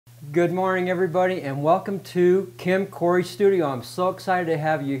Good morning, everybody, and welcome to Kim Kori Studio. I'm so excited to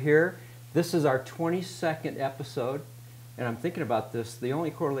have you here. This is our 22nd episode, and I'm thinking about this. The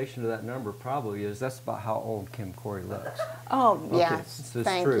only correlation to that number probably is that's about how old Kim Kori looks. Oh, okay, yes. so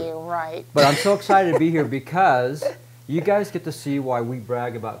Thank true. you. Right. But I'm so excited to be here because you guys get to see why we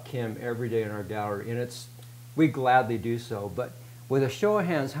brag about Kim every day in our gallery, and we gladly do so. But with a show of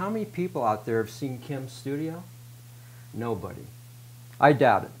hands, how many people out there have seen Kim's studio? Nobody. I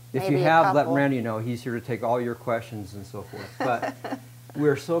doubt it. If Maybe you a have, let couple. Randy know. He's here to take all your questions and so forth. But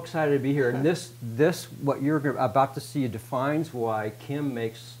we're so excited to be here. And this, what you're about to see, defines why Kim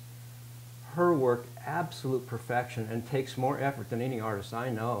makes her work absolute perfection and takes more effort than any artist I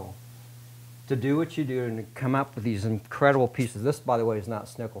know to do what you do and to come up with these incredible pieces. This, by the way, is not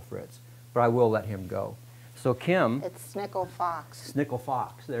Snickle Fritz, but I will let him go. So Kim... It's Snickle Fox. Snickle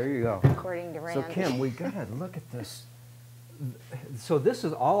Fox. There you go. According to Randy. So Kim, we gotta look at this. So this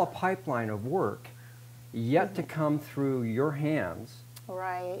is all a pipeline of work yet to come through your hands.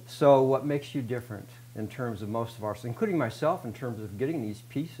 Right. So what makes you different in terms of most of ours, including myself, in terms of getting these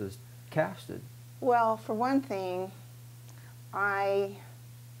pieces casted? Well, for one thing, I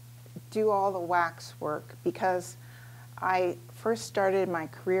do all the wax work because I first started my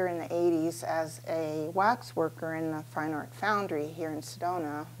career in the 80s as a wax worker in the Fine Art Foundry here in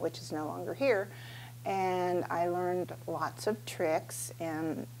Sedona, which is no longer here. And I learned lots of tricks,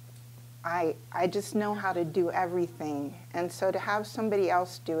 and I just know how to do everything. And so to have somebody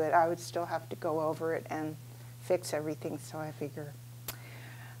else do it, I would still have to go over it and fix everything. So I figure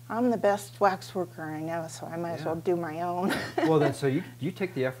I'm the best wax worker I know, so I might as well do my own. Well then, so you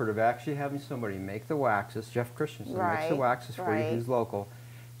take the effort of actually having somebody make the waxes. Jeff Christensen makes the waxes for you, he's local.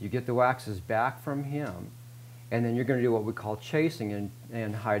 You get the waxes back from him. And then you're going to do what we call chasing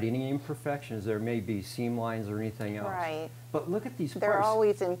and hiding any imperfections. There may be seam lines or anything else. Right. But look at these parts. They're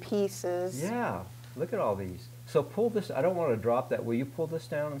always in pieces. Yeah. Look at all these. So pull this. I don't want to drop that. Will you pull this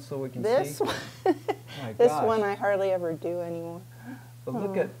down and so we can this see? One, My this gosh. one I hardly ever do anymore. But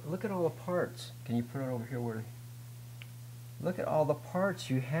look at all the parts. Can you put it over here? Look at all the parts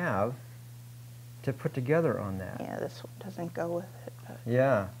you have to put together on that. Yeah, this one doesn't go with it. But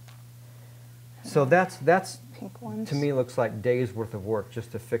Yeah. So that's pink ones. to me looks like days worth of work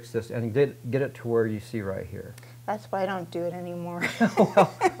just to fix this and get it to where you see right here. That's why I don't do it anymore.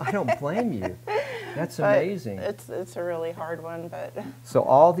 Well, I don't blame you. That's amazing. It's a really hard one, but So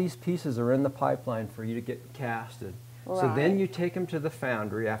all these pieces are in the pipeline for you to get casted. So then Right. you take them to the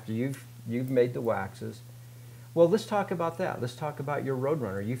foundry after you've made the waxes. Well, let's talk about that. Let's talk about your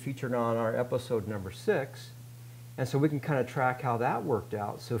Roadrunner. You featured on our episode number 6, and so we can kind of track how that worked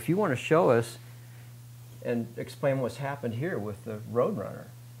out. So if you want to show us and explain what's happened here with the Roadrunner.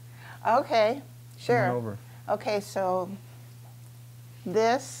 okay, sure. Come on over. Okay, so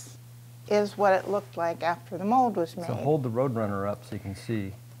this is what it looked like after the mold was made. So hold the Roadrunner up so you can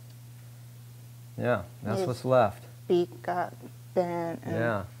see. Yeah, that's His what's left. beak got bent, and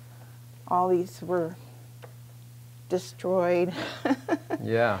Yeah, all these were destroyed.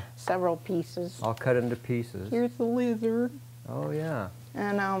 yeah, Several pieces. all cut into pieces. Here's the lizard. Oh yeah.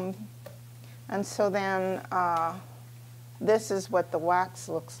 And so then this is what the wax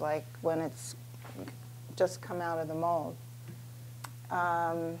looks like when it's just come out of the mold.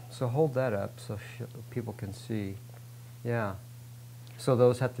 So hold that up so people can see. Yeah. So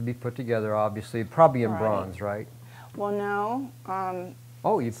those have to be put together, obviously, probably in Right. bronze, right? Well, no.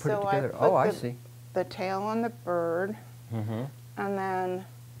 Oh, you put So it I together. put Oh, I the- see. The tail on the bird, Mm-hmm. and then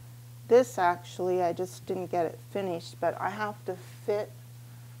this actually I just didn't get it finished, but I have to fit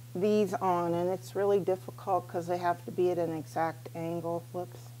these on, and it's really difficult because they have to be at an exact angle.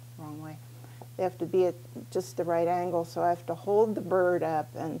 Whoops, wrong way. They have to be at just the right angle, so I have to hold the bird up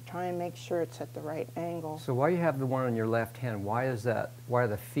and try and make sure it's at the right angle. So why you have the one on your left hand? Why is that? Why are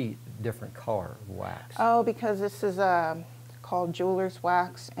the feet different color of wax? Oh, because this is called jeweler's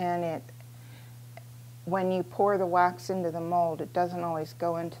wax, and when you pour the wax into the mold, it doesn't always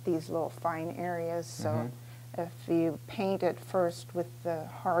go into these little fine areas. So if you paint it first with the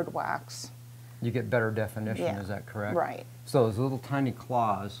hard wax, You get better definition. Yeah. Is that correct? right? So those little tiny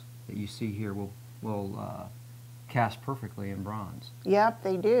claws that you see here will cast perfectly in bronze. Yep,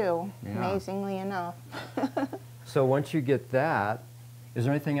 they do. Yeah. Amazingly enough. So once you get that, is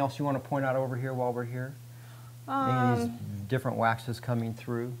there anything else you want to point out over here while we're here? Any of these different waxes coming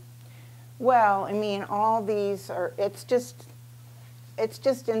through? Well, I mean, all these are. It's just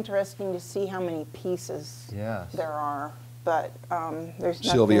interesting to see how many pieces Yes. there are. But there's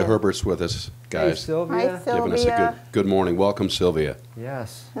Sylvia nothing- Herbert's with us, Hey, guys. Sylvia. Hi, Sylvia. Giving us a good morning. Welcome, Sylvia.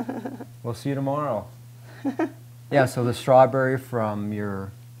 Yes. We'll see you tomorrow. Yeah, so the strawberry from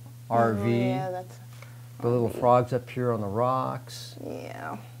your RV. Yeah, that's The little frogs up here on the rocks.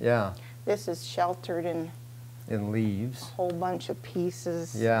 yeah. Yeah, This is sheltered in in leaves. a whole bunch of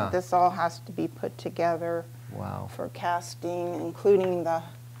pieces. Yeah. This all has to be put together Wow. for casting, including the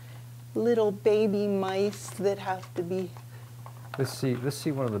little baby mice that have to be. Let's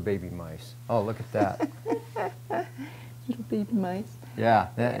see one of the baby mice. Oh, look at that. Little baby mice. Yeah,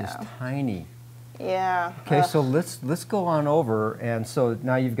 that is Yeah. tiny. Yeah. Okay, so let's go on over, and so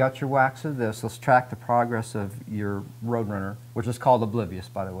now you've got your wax of this. Let's track the progress of your Roadrunner, which is called Oblivious,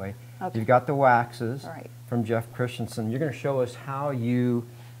 by the way. Okay. You've got the waxes Right. from Jeff Christensen. You're going to show us how you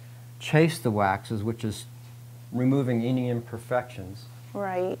chase the waxes, which is removing any imperfections.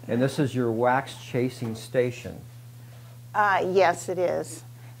 Right. And this is your wax chasing station. Yes, it is.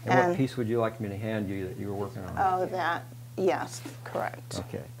 And what piece would you like me to hand you that you were working on? Oh, that. Yes, correct.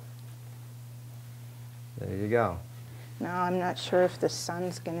 Okay. There you go. Now I'm not sure if the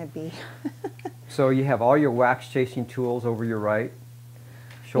sun's going to be. So you have all your wax chasing tools over your right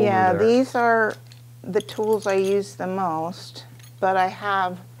shoulder Yeah, there. these are the tools I use the most, but I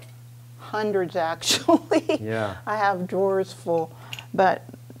have hundreds actually. Yeah. I have drawers full, but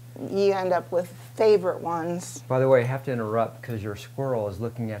you end up with favorite ones. By the way, I have to interrupt because your squirrel is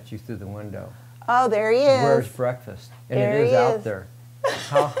looking at you through the window. Oh, there he is. Where's breakfast? And There it is he out is. there.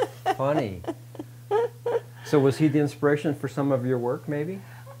 How funny. So was he the inspiration for some of your work, maybe?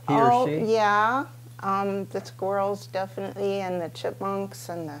 He oh, or she? yeah. The squirrels definitely, and the chipmunks,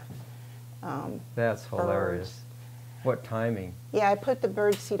 and the That's hilarious. birds. What timing. Yeah, I put the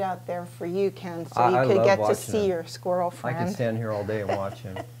bird seed out there for you, Ken, so I you could love get to watching see them. your squirrel I friend. can stand here all day and watch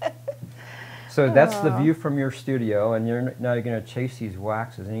him. So that's the view from your studio, and now you're going to chase these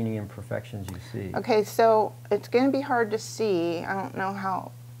waxes, any imperfections you see. Okay, so it's going to be hard to see. I don't know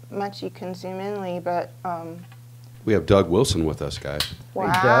how much you can zoom in, Lee, but We have Doug Wilson with us, guys.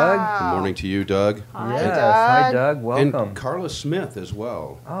 wow. Doug. Good morning to you, Doug. Hi, Yes, Doug. hi Doug, welcome. And Carla Smith as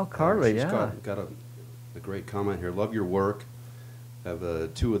well. Oh, Carla, She's yeah. got a great comment here. Love your work.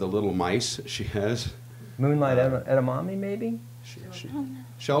 Have two of the little mice she has. Moonlight edamame, maybe?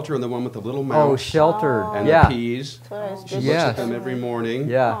 Shelter and the one with the little Oh, mouse. sheltered. And yeah. the peas. That's what I was She just looks Yes. at them every morning.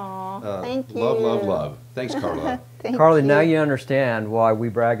 Yeah. Aw, thank you. Love, love, love. Thanks, Carla. Thank Carly, you. now you understand why we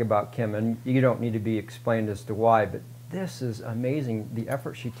brag about Kim, and you don't need to be explained as to why, but this is amazing, the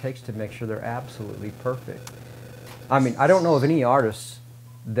effort she takes to make sure they're absolutely perfect. I mean, I don't know of any artists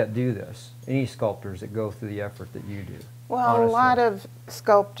that do this, any sculptors that go through the effort that you do. Well, honestly. a lot of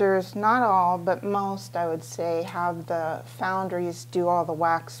sculptors, not all, but most, I would say, have the foundries do all the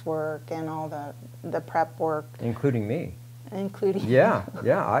wax work and all the prep work, Including me. including. Yeah,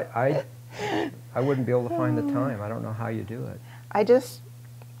 yeah, I wouldn't be able to find the time. I don't know how you do it. I just,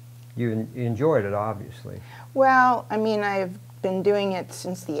 You enjoyed it, obviously. well, I mean, I've been doing it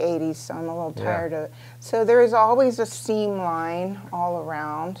since the 80s, so I'm a little Yeah. tired of it. So there is always a seam line all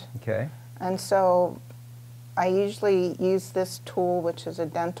around. Okay. And so I usually use this tool, which is a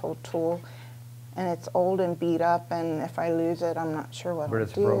dental tool, and it's old and beat up, and if I lose it, I'm not sure what But I'll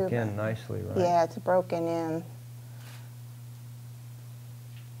it's do. broke in nicely, right? Yeah, it's broken in.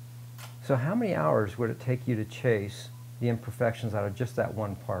 So how many hours would it take you to chase the imperfections out of just that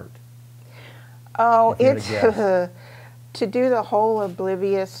one part? Oh, If you had it's to guess. to do the whole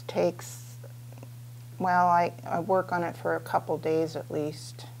Oblivious takes, well, I work on it for a couple days at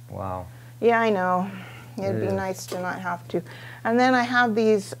least. Wow. Yeah, I know. It'd It be is. nice to not have to. And then I have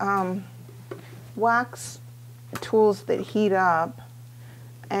these wax tools that heat up,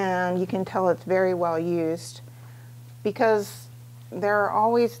 and you can tell it's very well used because there are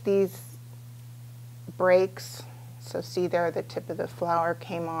always these breaks. So see there, the tip of the flower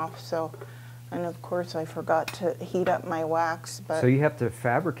came off. So, and of course I forgot to heat up my wax. But So you have to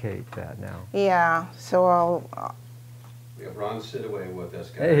fabricate that now. yeah, so I'll. We have Ron Sidaway with us,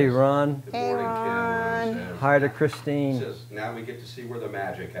 guys. Hey, Ron. Good Hey, morning, Ron. Kim. Says- Hi to Christine. Says, now we get to see where the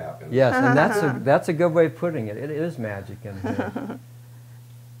magic happens. Yes, and that's a good way of putting it. It is magic in here.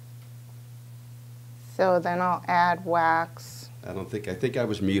 So then I'll add wax. I think I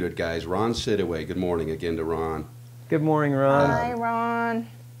was muted, guys. Ron Sidaway. Good morning again to Ron. Good morning, Ron. Hi, Ron.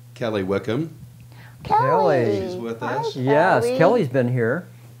 Kelly Wickham. Kelly. She's with Hi, us. Yes, Kelly. Kelly's been here.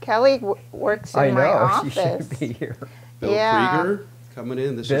 Kelly works in I my know, office. she should be here. Bill Yeah. Krieger coming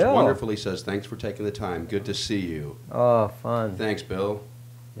in. This is Bill. wonderful. He says, thanks for taking the time. Good to see you. Oh, fun. Thanks, Bill.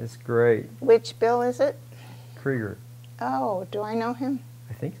 It's great. Which Bill is it? Krieger. Oh, do I know him?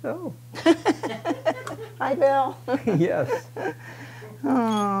 I think so. Hi, Bill. Yes.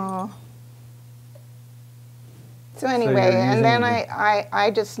 Oh. So you're anyway, and then using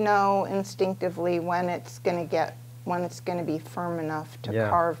I just know instinctively when it's going to get when it's going to be firm enough to Yeah.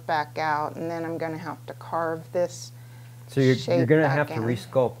 carve back out, and then I'm going to have to carve this So you're shape going to back have to in.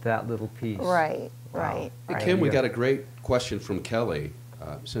 resculpt that little piece. Right, Wow. right. Hey, right. Kim, we Yeah. got a great question from Kelly.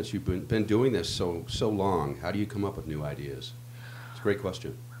 Since you've been doing this so long, how do you come up with new ideas? It's a great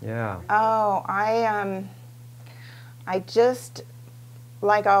question. Yeah. Oh, I just,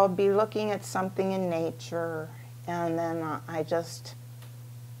 like, I'll be looking at something in nature, and then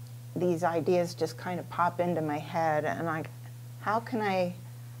these ideas just kind of pop into my head, and how can I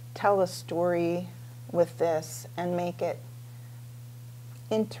tell a story with this and make it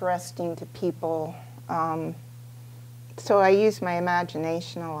interesting to people? So I use my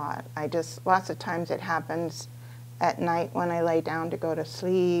imagination a lot. Lots of times it happens at night when I lay down to go to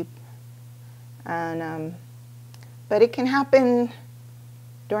sleep, and but it can happen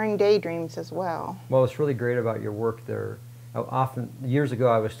during daydreams as well. Well, what's really great about your work there, often, years ago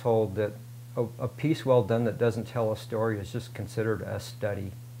I was told that a piece well done that doesn't tell a story is just considered a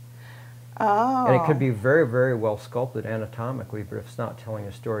study. Oh. And it could be very, very well sculpted anatomically, but if it's not telling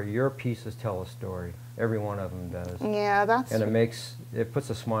a story, your pieces tell a story. Every one of them does. Yeah, that's. And it puts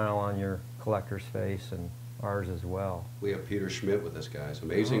a smile on your collector's face and ours as well. We have Peter Schmidt with us, guys.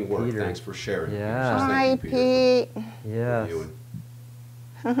 Amazing Oh, work. Peter. Thanks for sharing. Yeah. Thank Hi, you, Peter, Pete. for Yes.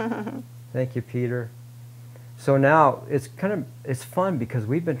 reviewing. Thank you, Peter. So now it's fun because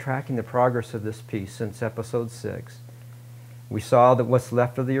we've been tracking the progress of this piece since episode 6. We saw that what's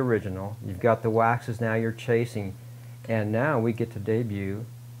left of the original. You've got the waxes now you're chasing, and now we get to debut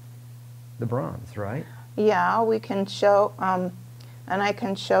the bronze, right? Yeah, we can show, and I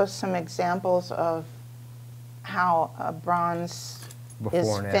can show some examples of how a bronze Before is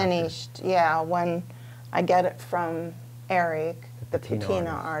and after. finished. Yeah, when I get it from Eric, The the patina patina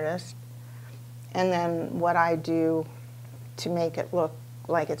artist, and then what I do to make it look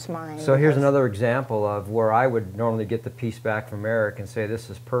like it's mine. So here's because- another example of where I would normally get the piece back from Eric and say this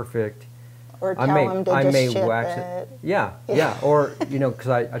is perfect. Or tell him to just ship it. Yeah, yeah. Or, because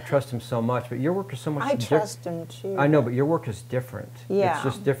I trust him so much, but your work is so much I different. trust him too. I know, but your work is different. Yeah. It's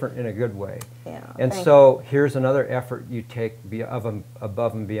just different in a good way. Yeah. And thank so here's another effort you take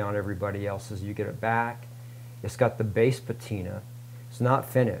above and beyond everybody else's. You get it back. It's got the base patina. It's not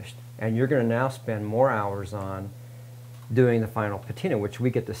finished. And you're going to now spend more hours on doing the final patina, which we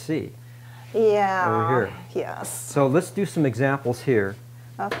get to see. Yeah. Over here. Yes. So let's do some examples here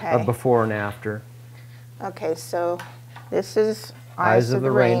Okay. of before and after. Okay, so this is Eyes of the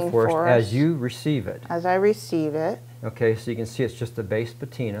Rainforest as you receive it. As I receive it. Okay, so you can see it's just the base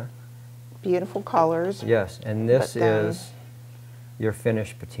patina. Beautiful colors. Yes, and this But then- is your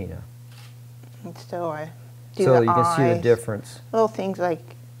finished patina. And so I do So the you can see the eyes, difference. little things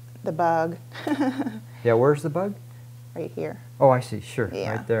like the bug Yeah, where's the bug? right here. Oh, I see, sure,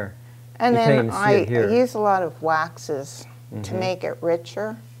 Yeah. right there. And You can't then even see I it here. use a lot of waxes to Mhm. make it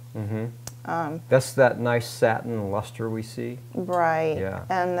richer. Mm-hmm. That's that nice satin luster we see. Right. Yeah.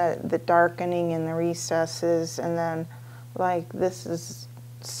 And the darkening in the recesses, and then like this is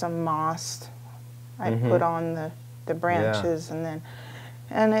some moss I Mhm. put on the branches, and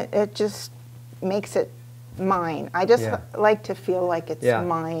it just makes it mine. I just Yeah. like to feel like it's Yeah.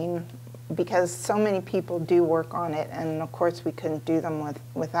 mine, because so many people do work on it, and of course we couldn't do them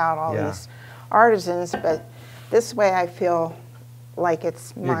without all Yeah. these artisans, but this way I feel like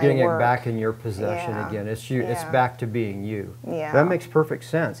it's my You're getting work. it back in your possession Yeah. again. It's you. It's Yeah. back to being you. Yeah. That makes perfect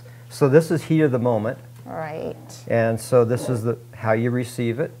sense. So this is heat of the moment, Right. and so this is how you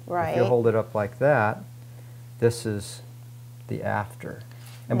receive it. If you Right. hold it up like that, this is the after.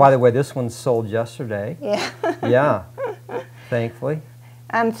 And by the way, this one sold yesterday. Yeah. Yeah, thankfully.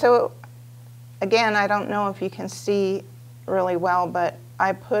 And so, again, I don't know if you can see really well, but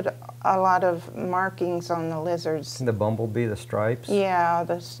I put a lot of markings on the lizards. The bumblebee, the stripes. Yeah,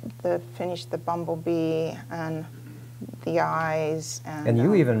 the finish the bumblebee and the eyes, And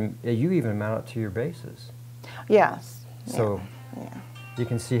you even mount it to your bases. Yes. So yeah. you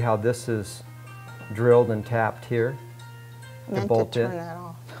can see how this is drilled and tapped here. I meant to bolt in. turn that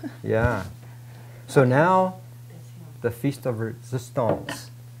off. Yeah. So now, the Feast of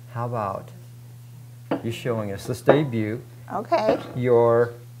Resistance. How about you showing us this debut? Okay.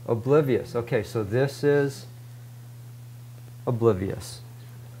 Your Oblivious. Okay, so this is Oblivious.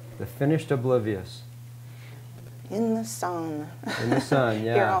 The finished Oblivious. In the sun. In the sun,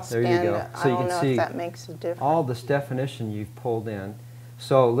 yeah. Here, I'll there stand. you go. I So you don't can know see if that makes a difference. all this definition you've pulled in.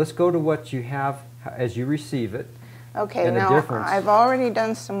 So let's go to what you have as you receive it. Okay, and the now difference. I've already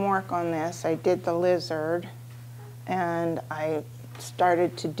done some work on this. I did the lizard, and I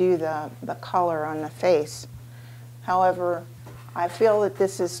started to do the color on the face. However, I feel that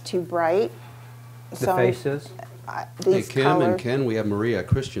this is too bright. The face is? these Kim colors. and Ken, we have Maria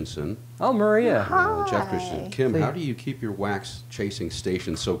Christensen. Oh, Maria. Jeff Hi. Christensen. Kim, So how do you keep your wax chasing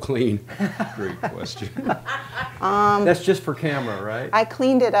station so clean? Great question. That's just for camera, right? I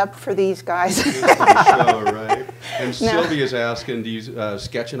cleaned it up for these guys. Just for the show, right? And Sylvia's asking, do you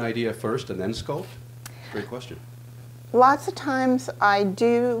sketch an idea first and then sculpt? Great question. Lots of times I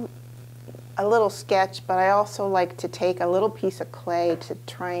do a little sketch, but I also like to take a little piece of clay to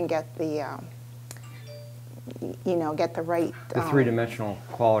try and get the, get the right... The three-dimensional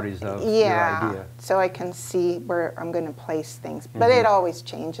qualities of your yeah, idea. so I can see where I'm going to place things. But it always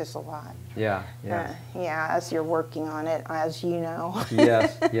changes a lot. Yeah, yeah. Yeah, as you're working on it, as you know.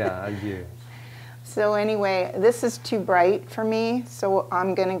 Yes, yeah, I do. So anyway, this is too bright for me, so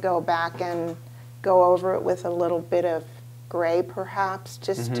I'm going to go back and go over it with a little bit of gray, perhaps,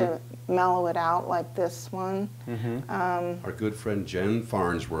 just to mellow it out like this one. Our good friend Jen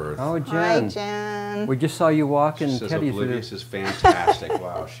Farnsworth. Oh, Jen. Hi, Jen. We just saw you walking She says Teddy through Oblivious is fantastic.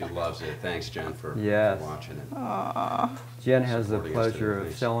 Wow, she loves it. Thanks, Jen, for watching it. Jen has the Supporting us pleasure today, of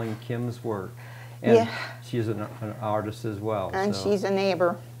thanks. selling Kim's work. And Yeah. she's an artist as well. And so. she's a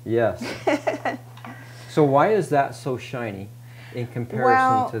neighbor. Yes. So why is that so shiny in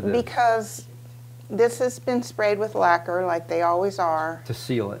comparison to this? Because this has been sprayed with lacquer like they always are. To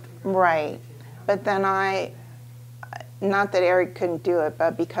seal it. Right. But then not that Eric couldn't do it,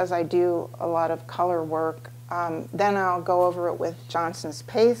 but because I do a lot of color work, then I'll go over it with Johnson's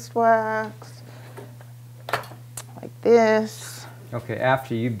paste wax, like this. Okay,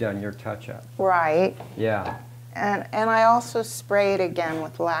 after you've done your touch-up. Right. Yeah. And I also spray it again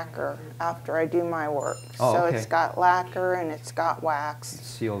with lacquer after I do my work. Oh, so okay. it's got lacquer and it's got wax. It's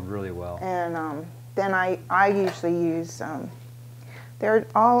sealed really well. And then I usually use, there are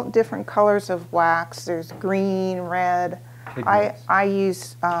all different colors of wax. There's green, red. Pigments. I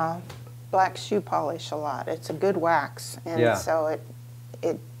use black shoe polish a lot. It's a good wax. And Yeah. so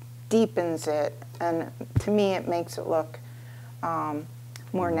it deepens it. And to me, it makes it look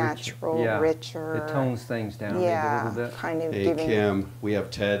more Richer. natural, Yeah. richer. It tones things down maybe a Yeah, little bit. kind of Hey, giving. Kim, we have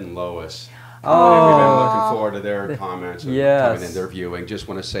Ted and Lois. Oh. We've been looking forward to their comments and Yes. coming in, their viewing. Just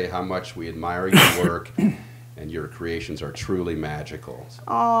want to say how much we admire your work, and your creations are truly magical.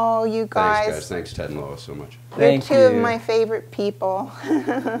 Oh, you guys. Thanks, guys. Thanks, Ted and Lois, so much. You're Thank two of you. my favorite people.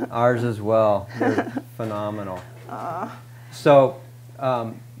 Ours as well. They're phenomenal. So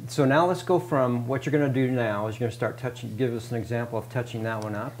now let's go from what you're going to do now is you're going to start touching, give us an example of touching that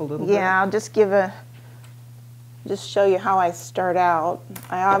one up a little bit. Yeah, I'll just show you how I start out.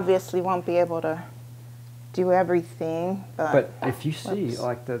 I obviously won't be able to do everything, But if you see,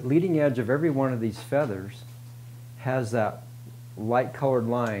 like the leading edge of every one of these feathers has that light colored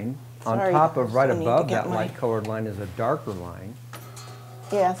line. On Sorry, top of, right I need to above get that my- light colored line is a darker line.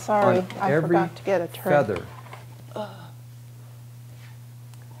 yeah, sorry, On I every forgot to get a tray. feather.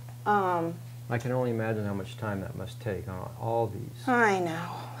 I can only imagine how much time that must take on all these. I know.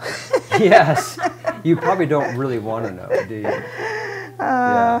 Yes, you probably don't really want to know, do you?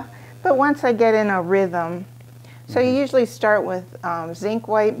 Yeah. But once I get in a rhythm, so you usually start with zinc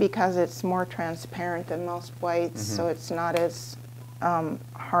white because it's more transparent than most whites, so it's not as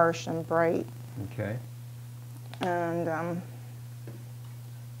harsh and bright. Okay. And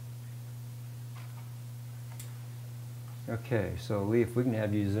Okay, so Lee, if we can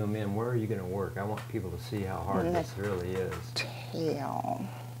have you zoom in, where are you going to work? I want people to see how hard On the this really is. tail.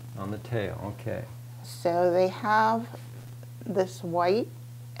 On the tail, okay. So they have this white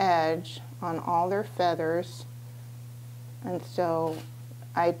edge on all their feathers, and so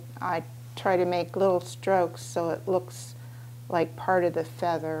I try to make little strokes so it looks like part of the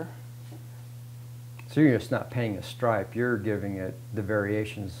feather. So you're just not painting a stripe, you're giving it the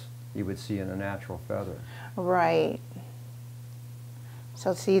variations you would see in a natural feather. Right.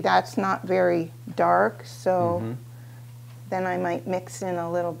 So see, that's not very dark, so then I might mix in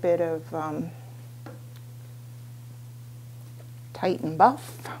a little bit of Titan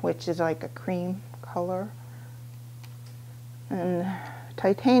Buff, which is like a cream color. And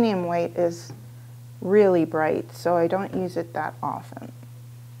titanium white is really bright, so I don't use it that often.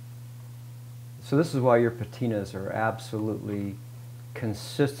 So this is why your patinas are absolutely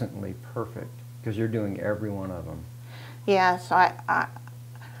consistently perfect, because you're doing every one of them. Yeah, so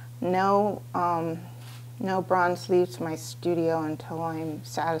no bronze leaves my studio until I'm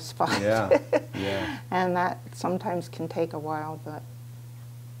satisfied. Yeah, yeah. And that sometimes can take a while, but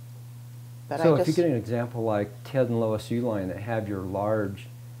So I if you just... get an example like Ted and Lois Uline that have your large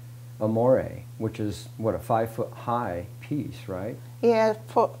Amore, which is, what, a 5-foot high piece, right? Yeah,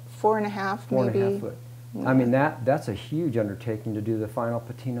 4.5 maybe. 4.5 foot. I mean, that's a huge undertaking to do the final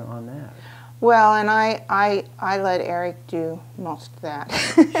patina on that. Well, and I let Eric do most of that.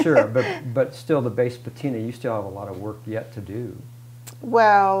 Sure, but still the base patina, you still have a lot of work yet to do.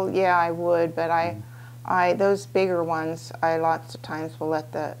 Well, yeah, I would, but I those bigger ones, I lots of times will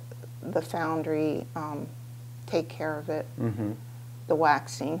let the foundry take care of it, the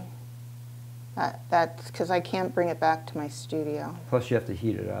waxing. That's because I can't bring it back to my studio. Plus you have to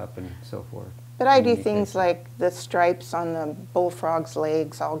heat it up and so forth. But I do things like the stripes on the bullfrog's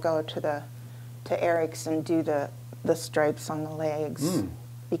legs. I'll go to Eric's and do the stripes on the legs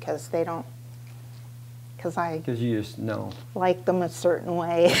because they don't. Because you just know. Like them a certain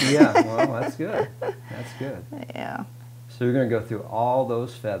way. Yeah, well, that's good. That's good. Yeah. So you're going to go through all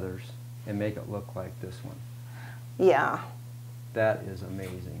those feathers and make it look like this one. Yeah. That is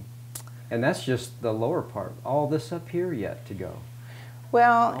amazing. And that's just the lower part. All this up here yet to go.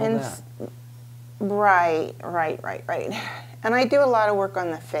 Well, all and that. Right. And I do a lot of work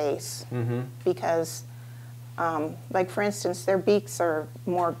on the face because, like for instance, their beaks are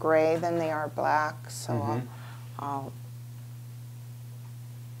more gray than they are black. So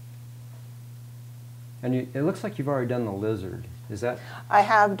And it looks like you've already done the lizard. Is that? I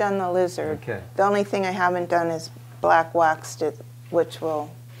have done the lizard. Okay. The only thing I haven't done is black waxed it, which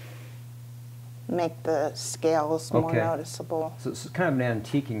will make the scales more noticeable. So it's kind of an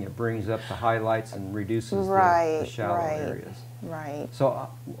antiquing. It brings up the highlights and reduces the shallow areas. Right. So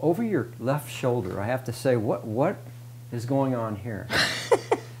over your left shoulder, I have to say, what is going on here?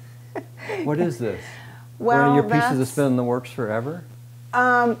 What is this? Well, one of your pieces that's been in the works forever?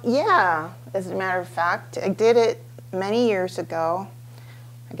 Yeah, as a matter of fact. I did it many years ago.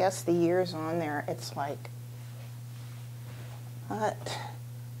 I guess the years on there, it's like, what?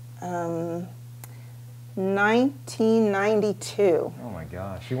 1992. Oh my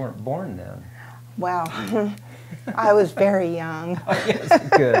gosh, you weren't born then. Well, I was very young. Oh, yes,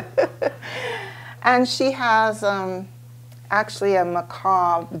 good. And she has actually a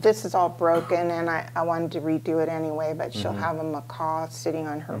macaw. This is all broken, and I wanted to redo it anyway, but she'll have a macaw sitting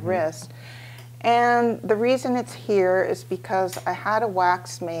on her wrist. And the reason it's here is because I had a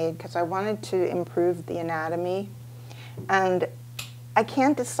wax made because I wanted to improve the anatomy. And I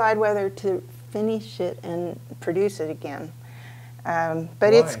can't decide whether to finish it and produce it again. But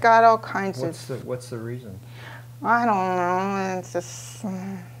Why? it's got all kinds of... What's the reason? I don't know. It's just...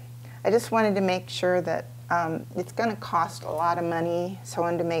 I just wanted to make sure that it's going to cost a lot of money, so I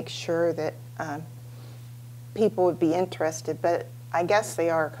wanted to make sure that people would be interested. But I guess they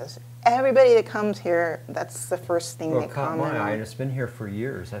are, because everybody that comes here, that's the first thing they comment on. Well, and it's been here for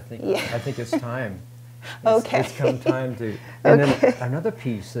years. I think it's time. It's come time to... And then another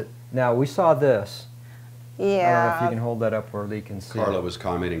piece that... Now, we saw this. Yeah. I don't know if you can hold that up where they can see Carla it. was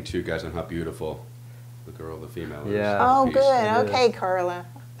commenting too, guys, on how beautiful the girl, the female is. Yeah. Oh, Piece. good. Okay, Carla.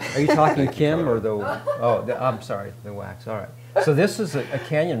 Are you talking to Kim or the... I'm sorry, the wax. All right. So this is a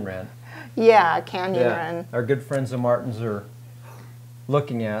canyon wren. Yeah, a canyon wren. Our good friends the Martins are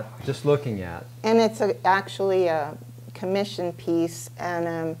just looking at. And it's actually a commission piece,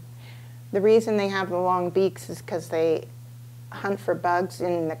 and the reason they have the long beaks is because they hunt for bugs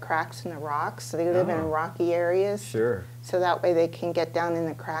in the cracks in the rocks. So they live in rocky areas. Sure. So that way they can get down in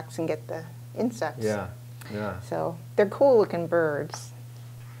the cracks and get the insects. Yeah. So they're cool looking birds.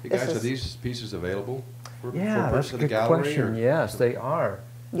 Hey guys, are these pieces available for Yeah, purchase that's a of the good gallery? question. Yes, they are.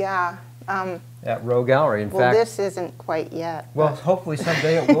 Yeah. At Rowe Gallery, in Well, fact. this isn't quite yet. Well, hopefully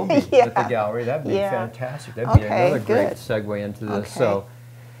someday it will be at the gallery. That'd be fantastic. That'd be another great segue into this. Okay.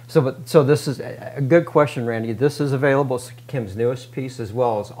 So this is a good question, Randy. This is available. It's Kim's newest piece, as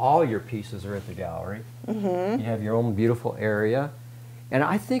well as all your pieces are at the gallery. You have your own beautiful area. And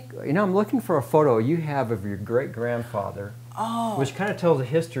I think, I'm looking for a photo you have of your great-grandfather, which kind of tells the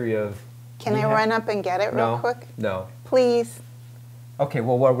history of... Can I run up and get it real quick? No. Please. Okay,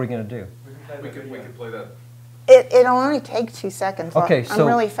 well, what are we going to do? We could play that. It'll only take 2 seconds. Okay, I'm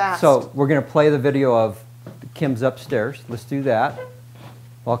really fast. So we're going to play the video of Kim's upstairs. Let's do that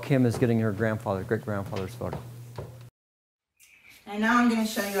while Kim is getting her great-grandfather's photo. And now I'm going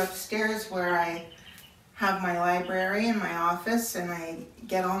to show you upstairs where I have my library and my office, and I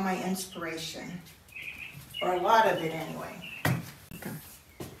get all my inspiration, or a lot of it anyway. Okay.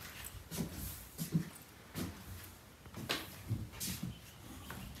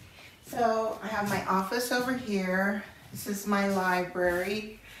 So I have my office over here. This is my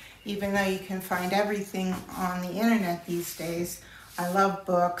library. Even though you can find everything on the internet these days, I love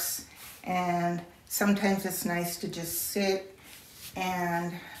books, and sometimes it's nice to just sit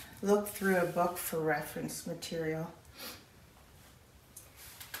and look through a book for reference material.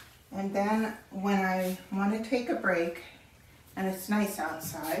 And then when I want to take a break, and it's nice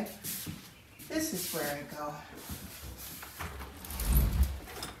outside, This is where I go.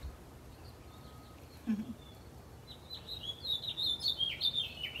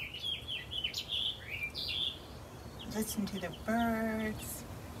 Listen to the birds.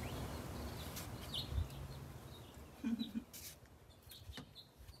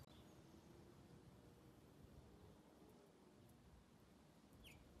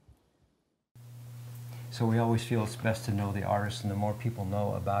 So we always feel it's best to know the artist, and the more people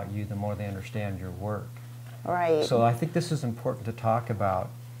know about you, the more they understand your work. Right. So I think this is important to talk about,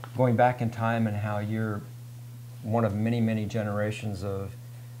 going back in time and how you're one of many, many generations of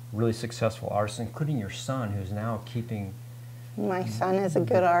really successful artists, including your son, who's now keeping... My son is a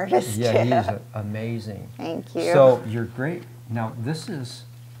good artist. Yeah, he's amazing. Thank you. So you're great. Now this is...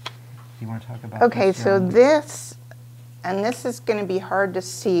 You want to talk about Okay, this, so Jen? this, and this is going to be hard to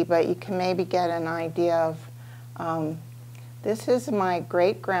see, but you can maybe get an idea of, this is my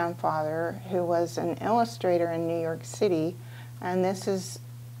great-grandfather, who was an illustrator in New York City, and this is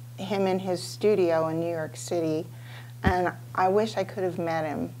him in his studio in New York City, and I wish I could have met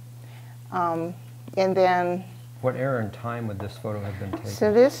him. And then... What era and time would this photo have been taken?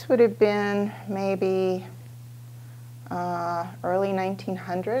 So this would have been maybe early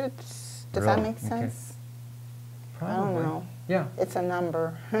 1900s. Does that Really? make sense? Probably. I don't know. Yeah. It's a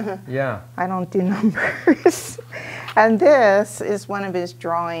number. Yeah. I don't do numbers. And this is one of his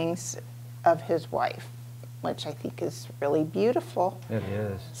drawings of his wife, which I think is really beautiful. It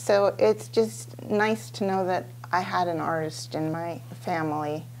is. So it's just nice to know that I had an artist in my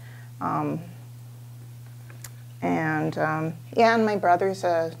family. Yeah, and my brother's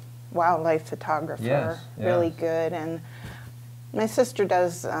a wildlife photographer, Yes, really yes. good. And my sister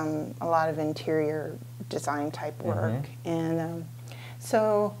does a lot of interior design type work. And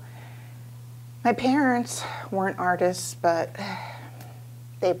so my parents weren't artists, but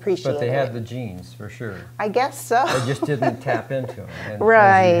they appreciated it. But they had the genes, for sure. I guess so. They just didn't tap into them. And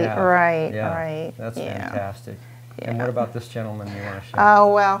Right, as you have. right, Yeah, right, That's yeah. fantastic. And Yeah. what about this gentleman you want to show?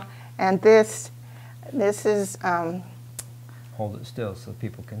 Oh, well, and this is Hold it still so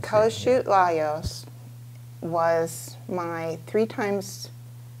people can see. Kossuth Lajos was my 3 times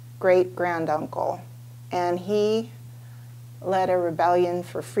great-granduncle, and he led a rebellion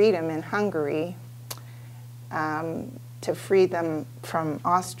for freedom in Hungary to free them from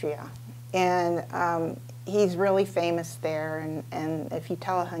Austria. And he's really famous there, and if you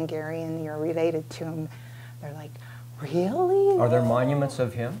tell a Hungarian you're related to him, they're like, really? Are there monuments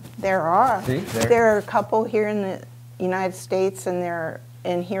of him? There are. See, There are a couple here in the United States, and they're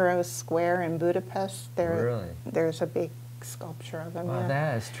in Heroes Square in Budapest. Really? There's a big sculpture of him. Wow, yeah.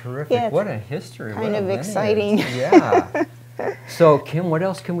 that is terrific. Yeah, it's what a history. kind what a of lineage. exciting. Yeah. So, Kim, what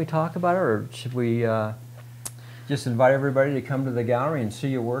else can we talk about? Or should we just invite everybody to come to the gallery and see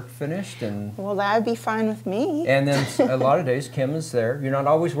your work finished? And Well, that would be fine with me. then a lot of days, Kim is there. You're not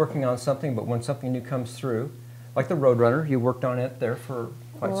always working on something, but when something new comes through, like the Roadrunner, you worked on it there for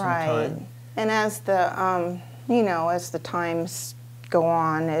quite some time. And as the you know, as the times go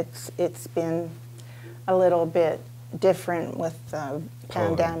on, it's been a little bit different with the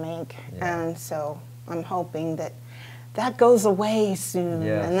pandemic, Yeah. and so I'm hoping that goes away soon,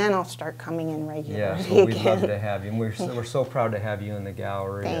 Yes. and then I'll start coming in regularly Yes, well, we'd again. love to have you. And we're so proud to have you in the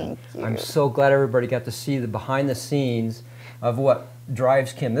gallery. Thank and you. I'm so glad everybody got to see the behind the scenes of what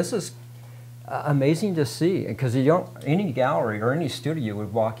drives Kim. This is amazing to see, because you don't, any gallery or any studio you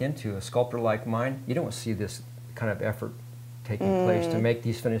would walk into, a sculptor like mine, you don't see this kind of effort taking place to make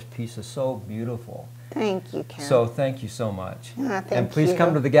these finished pieces so beautiful. Thank you, Ken. So thank you so much. Thank and please you.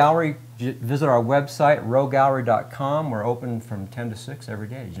 come to the gallery. Visit our website, rowegallery.com. We're open from 10 to 6 every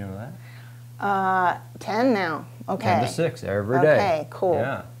day. Did you know that? 10 now. Okay. 10 to 6 every day. Okay, cool.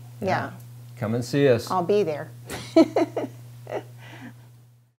 Yeah. Yeah. Come and see us. I'll be there.